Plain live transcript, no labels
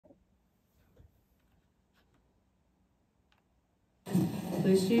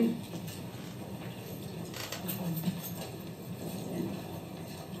Police Chief?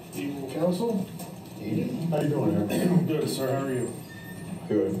 Evening, Council. Evening. How you doing, Aaron? Good, sir. How are you?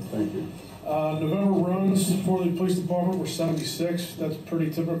 Good, thank you. November runs for the police department were 76. That's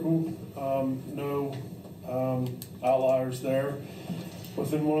pretty typical. No outliers there.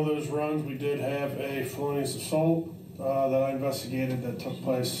 Within one of those runs, we did have a felonious assault that I investigated that took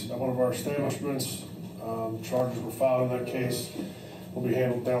place at one of our establishments. Charges were filed in that case. Will be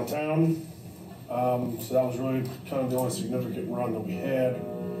handled downtown. So that was really kind of the only significant run that we had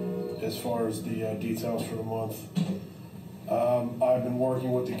as far as the details for the month. I've been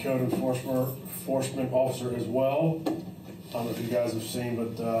working with the code enforcement officer as well. I don't know if you guys have seen,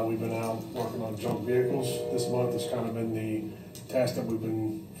 but we've been out working on junk vehicles. This month has kind of been the task that we've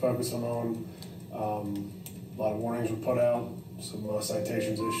been focusing on. A lot of warnings were put out, some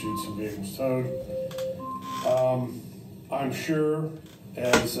citations issued, some vehicles towed. I'm sure,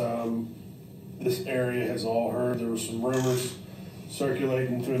 as this area has all heard, there were some rumors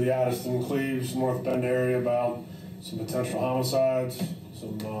circulating through the Addyston, Cleves, North Bend area about some potential homicides,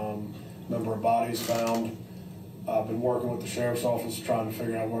 some number of bodies found. I've been working with the sheriff's office trying to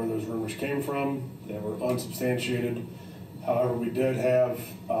figure out where those rumors came from. They were unsubstantiated. However, we did have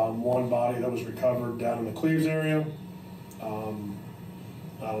one body that was recovered down in the Cleves area. I don't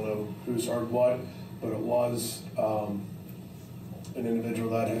know who's heard what, but it was an individual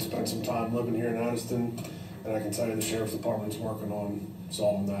that had spent some time living here in Addyston, and I can tell you the sheriff's department's working on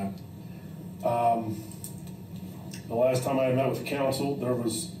solving that. The last time I had met with the council, there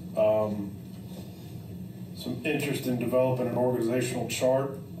was some interest in developing an organizational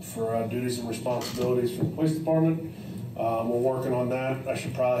chart for duties and responsibilities for the police department. We're working on that. I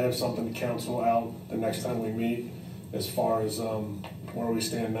should probably have something to council out the next time we meet as far as where we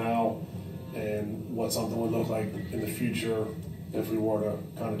stand now and what something would look like in the future if we were to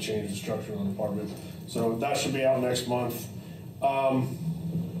kind of change the structure of the department. So that should be out next month.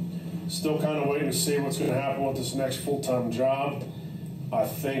 Still kind of waiting to see what's going to happen with this next full-time job. I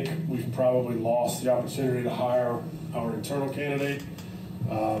think we've probably lost the opportunity to hire our internal candidate.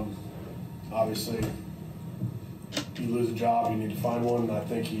 Obviously, you lose a job, you need to find one, and I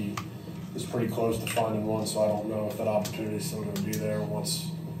think he is pretty close to finding one, so I don't know if that opportunity is still going to be there once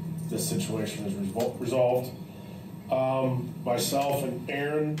this situation is resolved. Myself and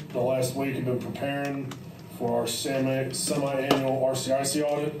Aaron, the last week, have been preparing for our semi-annual RCIC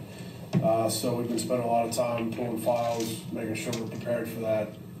audit. So we've been spending a lot of time pulling files, making sure we're prepared for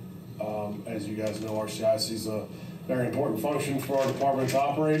that. As you guys know, RCIC is a very important function for our department to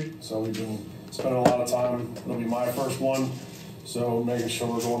operate. So we've been spending a lot of time. It'll be my first one. So making sure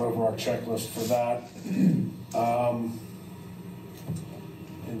we're going over our checklist for that.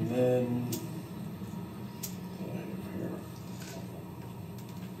 And then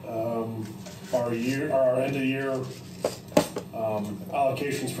our end of year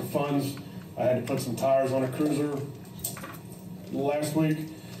allocations for funds. I had to put some tires on a cruiser last week,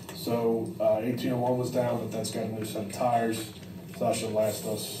 so 1801 was down, but that's got a new set of tires, so that should last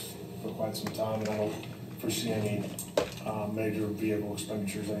us for quite some time, and I don't foresee any major vehicle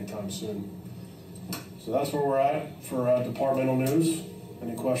expenditures anytime soon. So that's where we're at for departmental news.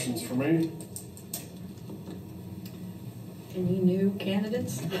 Any questions for me? Any new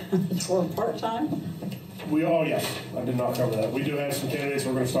candidates for part-time? Yes, I did not cover that. We do have some candidates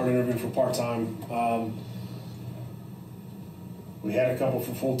we're going to start interviewing for part-time. We had a couple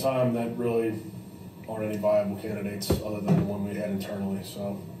for full-time that really aren't any viable candidates other than the one we had internally,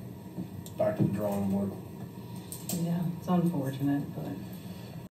 so back to the drawing board. Yeah, it's unfortunate, but